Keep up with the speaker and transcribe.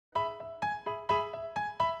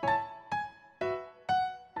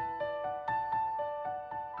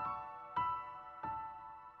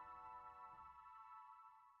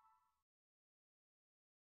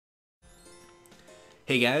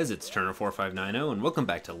Hey guys, it's Turner4590 and welcome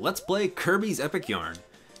back to Let's Play Kirby's Epic Yarn.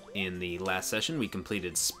 In the last session we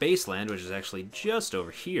completed Spaceland, which is actually just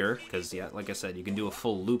over here, because yeah, like I said, you can do a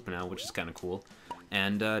full loop now, which is kind of cool.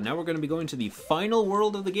 And now we're going to be going to the final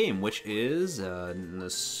world of the game, which is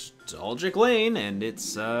Nostalgic Lane, and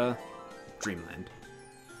it's Dreamland.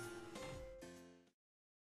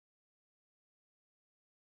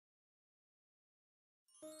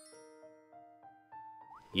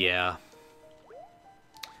 Yeah.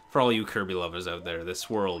 For all you Kirby lovers out there, this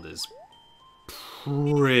world is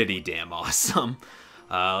pretty damn awesome.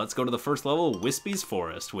 Let's go to the first level, Wispy's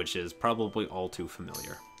Forest, which is probably all too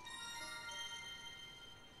familiar.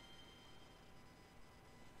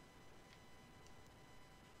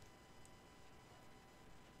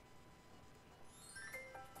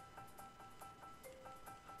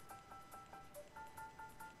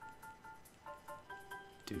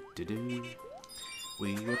 Do-do-do.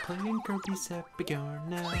 We are playing Kirby's Epic Yarn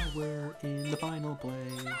now, we're in the final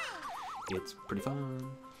place. It's pretty fun.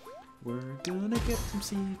 We're gonna get some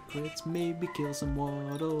secrets, maybe kill some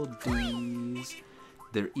Waddle Dees.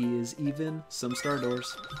 There is even some star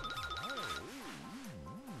doors.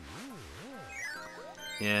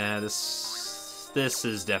 Yeah, this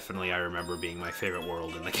is definitely, I remember, being my favorite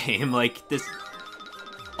world in the game. Like, this,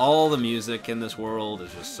 all the music in this world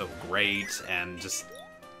is just so great, and just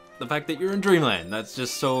the fact that you're in Dreamland, that's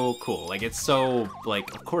just so cool. Like, it's so,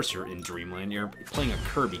 like, of course you're in Dreamland, you're playing a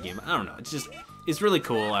Kirby game. I don't know, it's really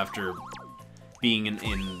cool after being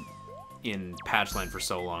in Patchland for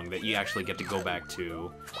so long that you actually get to go back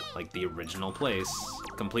to, like, the original place,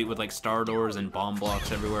 complete with, like, star doors and bomb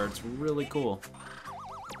blocks everywhere. It's really cool.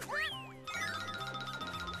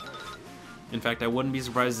 In fact, I wouldn't be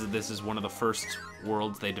surprised if this is one of the first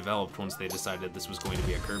worlds they developed once they decided this was going to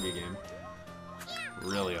be a Kirby game.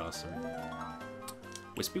 Really awesome.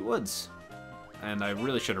 Wispy Woods. And I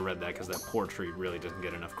really should have read that because that poor tree really doesn't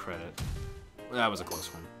get enough credit. That was a close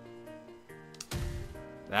one.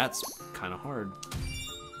 That's kind of hard.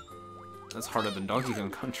 That's harder than Donkey Kong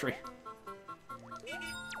Country.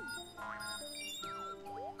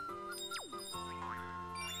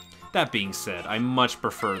 That being said, I much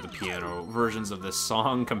prefer the piano versions of this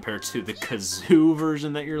song compared to the kazoo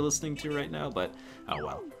version that you're listening to right now, but oh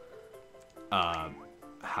well.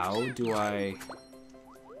 How do I...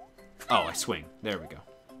 Oh, I swing. There we go.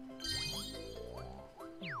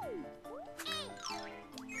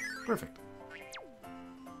 Perfect.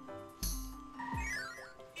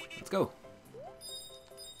 Let's go.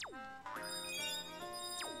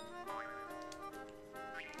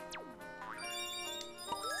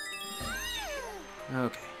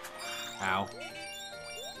 Okay. Ow.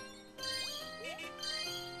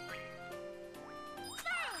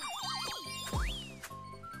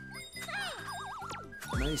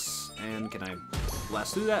 Nice. And can I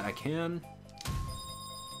blast through that? I can.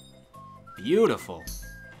 Beautiful.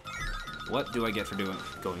 What do I get for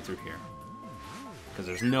going through here? Because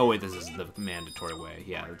there's no way this is the mandatory way.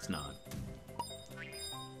 Yeah, it's not.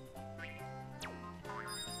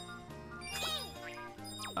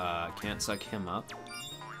 Can't suck him up.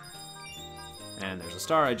 And there's a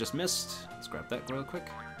star I just missed. Let's grab that real quick.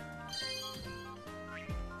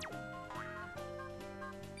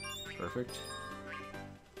 Perfect.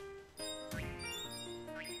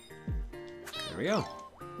 There we go.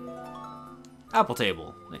 Apple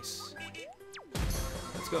table. Nice.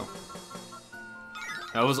 Let's go.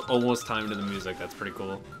 That was almost timed to the music. That's pretty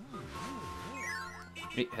cool.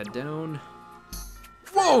 Hey, head down.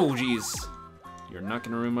 Whoa, jeez. You're not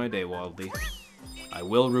gonna ruin my day, Waddle Dee. I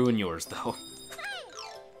will ruin yours, though.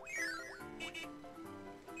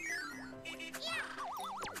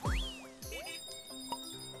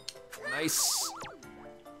 Nice.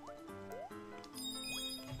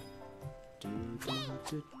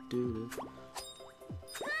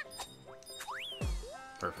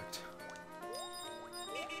 Perfect.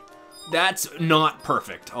 That's not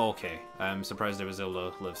perfect. Okay. I'm surprised I was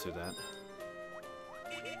able to live through that.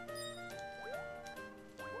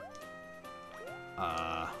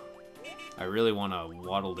 I really want a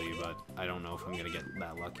Waddle Dee, but I don't know if I'm gonna get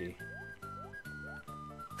that lucky.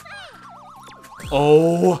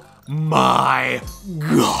 Oh my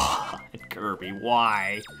god! Kirby,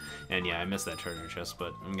 why? And yeah, I missed that treasure chest,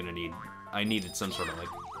 but I needed some sort of, like,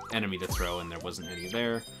 enemy to throw, and there wasn't any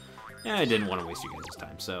there. And I didn't want to waste you guys'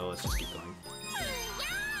 time, so let's just keep going.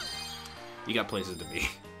 You got places to be.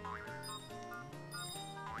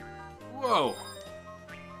 Whoa!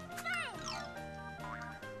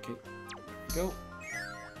 Okay, there we go.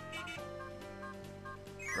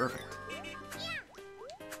 Perfect.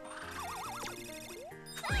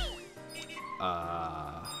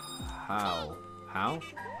 How? How?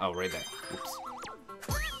 Oh, right there. Whoops.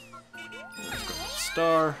 Let's go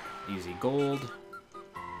star. Easy gold.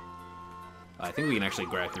 I think we can actually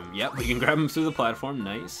grab him. Yep, we can grab him through the platform.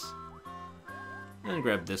 Nice. And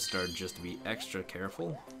grab this star just to be extra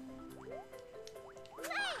careful.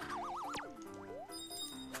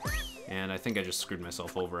 And I think I just screwed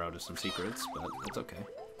myself over out of some secrets, but that's okay.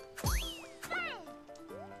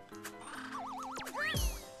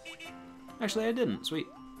 Actually, I didn't. Sweet.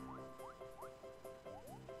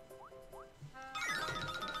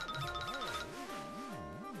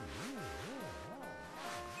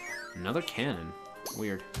 Another cannon.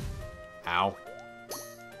 Weird. Ow.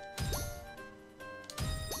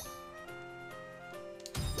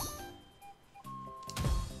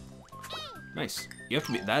 Nice. You have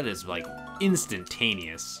to be. That is like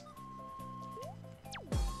instantaneous.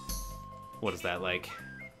 What is that like?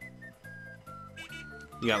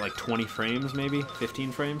 You got like 20 frames, maybe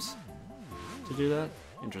 15 frames to do that.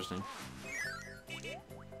 Interesting.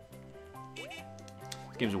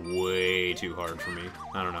 This game's way too hard for me.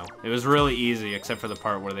 I don't know. It was really easy, except for the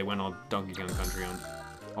part where they went all Donkey Kong Country on.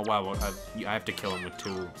 Oh wow! I have to kill him with 2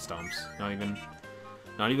 stomps.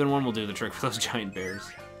 Not even one will do the trick for those giant bears.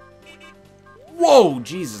 Whoa!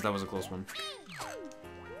 Jesus, that was a close one.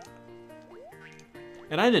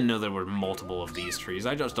 And I didn't know there were multiple of these trees.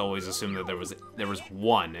 I just always assumed that there was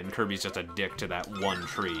one, and Kirby's just a dick to that one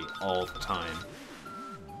tree all the time.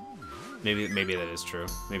 Maybe that is true.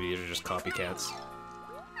 Maybe these are just copycats.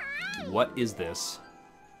 What is this?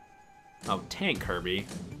 Oh, Tank Kirby.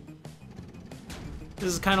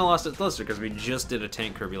 This is kind of lost its luster because we just did a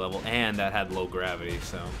Tank Kirby level, and that had low gravity,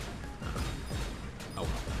 so... Oh.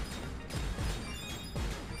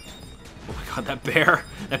 Oh my god, that bear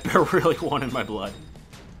really wanted my blood.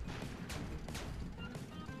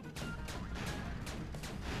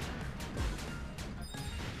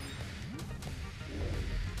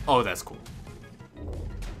 Oh, that's cool.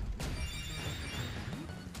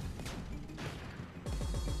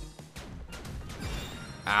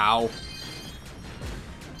 Ow.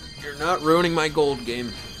 You're not ruining my gold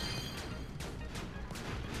game.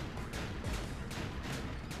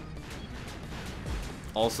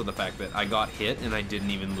 Also the fact that I got hit and I didn't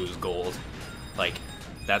even lose gold. Like,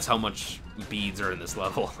 that's how much beads are in this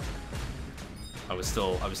level. I was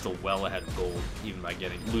still well ahead of gold, even by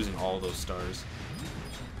losing all those stars.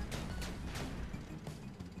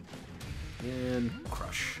 And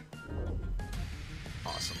crush.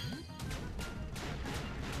 Awesome.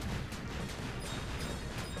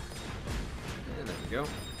 And there we go.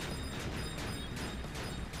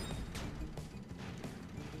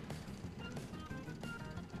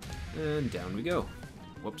 And down we go.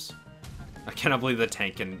 Whoops. I cannot believe the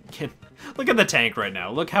tank can look at the tank right now.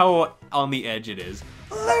 Look how on the edge it is.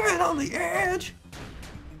 Living on the edge!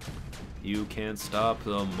 You can't stop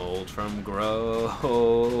the mold from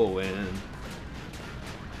growing.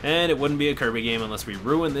 And it wouldn't be a Kirby game unless we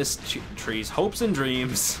ruin this tree's hopes and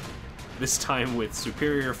dreams. This time with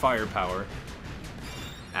superior firepower.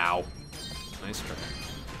 Ow. Nice try.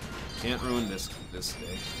 Can't ruin this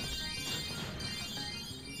day.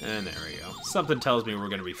 And there we go. Something tells me we're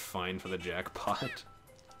gonna be fine for the jackpot.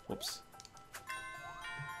 Whoops.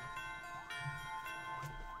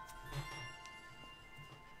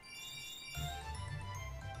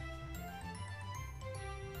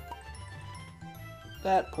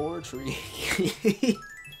 That poor tree.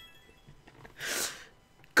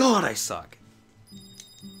 God, I suck.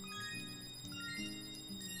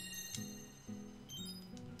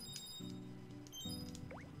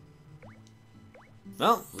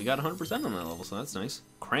 Well, we got 100% on that level, so that's nice.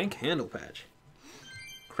 Crank handle patch.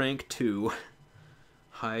 Crank 2.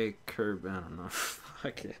 High curb, I don't know. I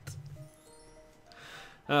can't.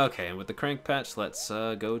 Okay, and with the crank patch, let's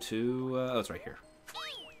go to, oh, it's right here.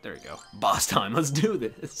 There we go. Boss time, let's do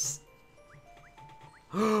this.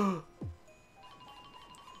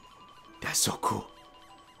 That's so cool.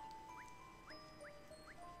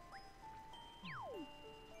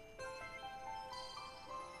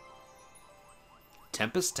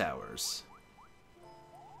 Tempest Towers.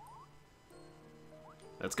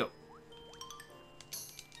 Let's go.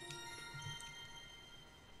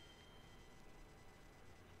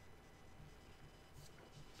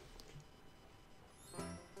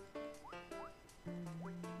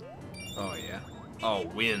 Oh yeah. Oh,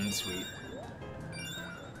 wind, sweet.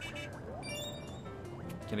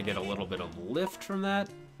 Can I get a little bit of lift from that?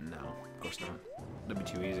 No, of course not. That'd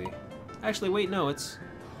be too easy. Actually, wait, no, it's...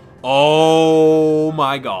 Oh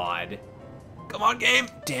my god. Come on, game!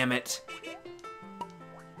 Damn it.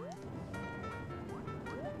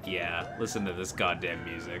 Yeah, listen to this goddamn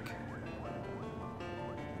music.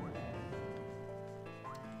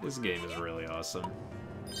 This game is really awesome.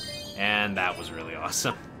 And that was really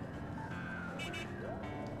awesome.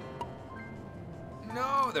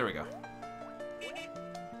 No, there we go.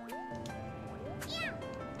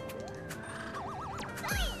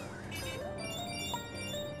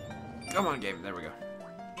 Come on, game. There we go.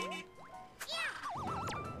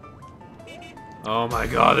 Oh my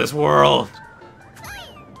god, this world!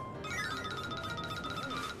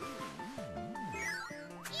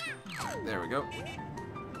 There we go.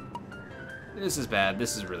 This is bad.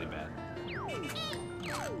 This is really bad.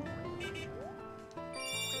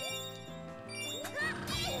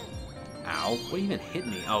 Ow. What even hit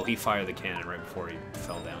me? Oh, he fired the cannon right before he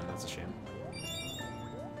fell down. That's a shame.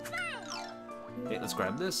 Okay, let's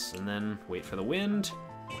grab this, and then wait for the wind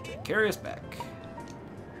to carry us back.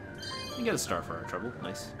 We get a star for our trouble.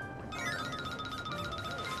 Nice.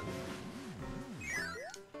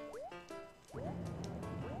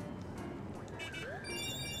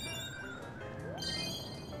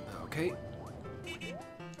 Okay.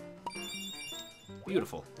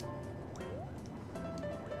 Beautiful.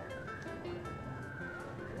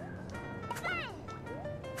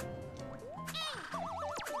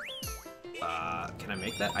 Can I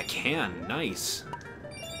make that? I can. Nice.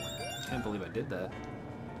 Can't believe I did that.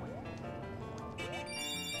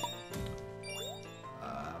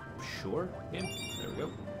 Sure. Yeah. There we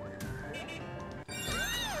go.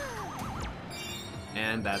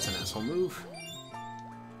 And that's an asshole move.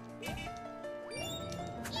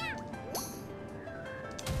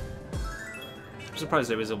 I'm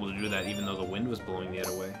surprised I was able to do that even though the wind was blowing the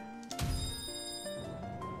other way.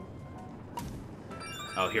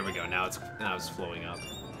 Oh, here we go. Now it's flowing up.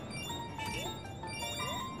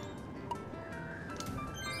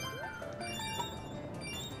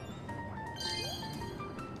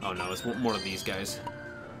 Oh no, it's more of these guys.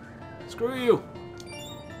 Screw you!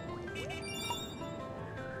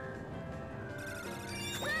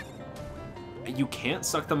 You can't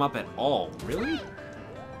suck them up at all, really?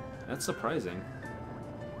 That's surprising.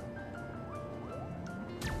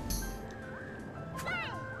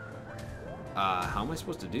 How am I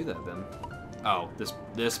supposed to do that then? Oh,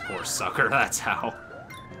 this poor sucker, that's how.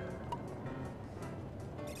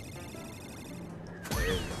 There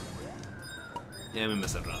you go. Yeah, we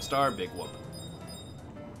missed out on a star, big whoop.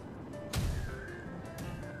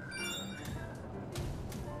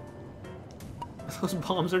 Those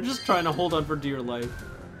bombs are just trying to hold on for dear life.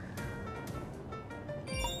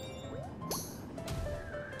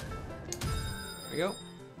 There we go.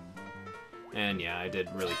 And yeah, I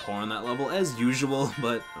did really poor on that level, as usual,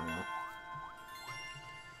 but oh well.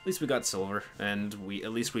 At least we got silver, and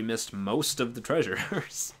at least we missed most of the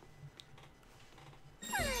treasures.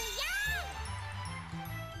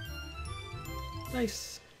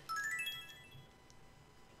 Nice.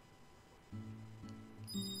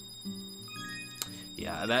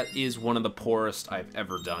 Yeah, that is one of the poorest I've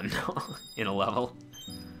ever done in a level.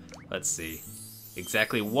 Let's see.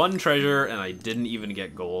 Exactly one treasure, and I didn't even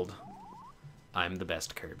get gold. I'm the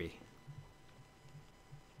best Kirby.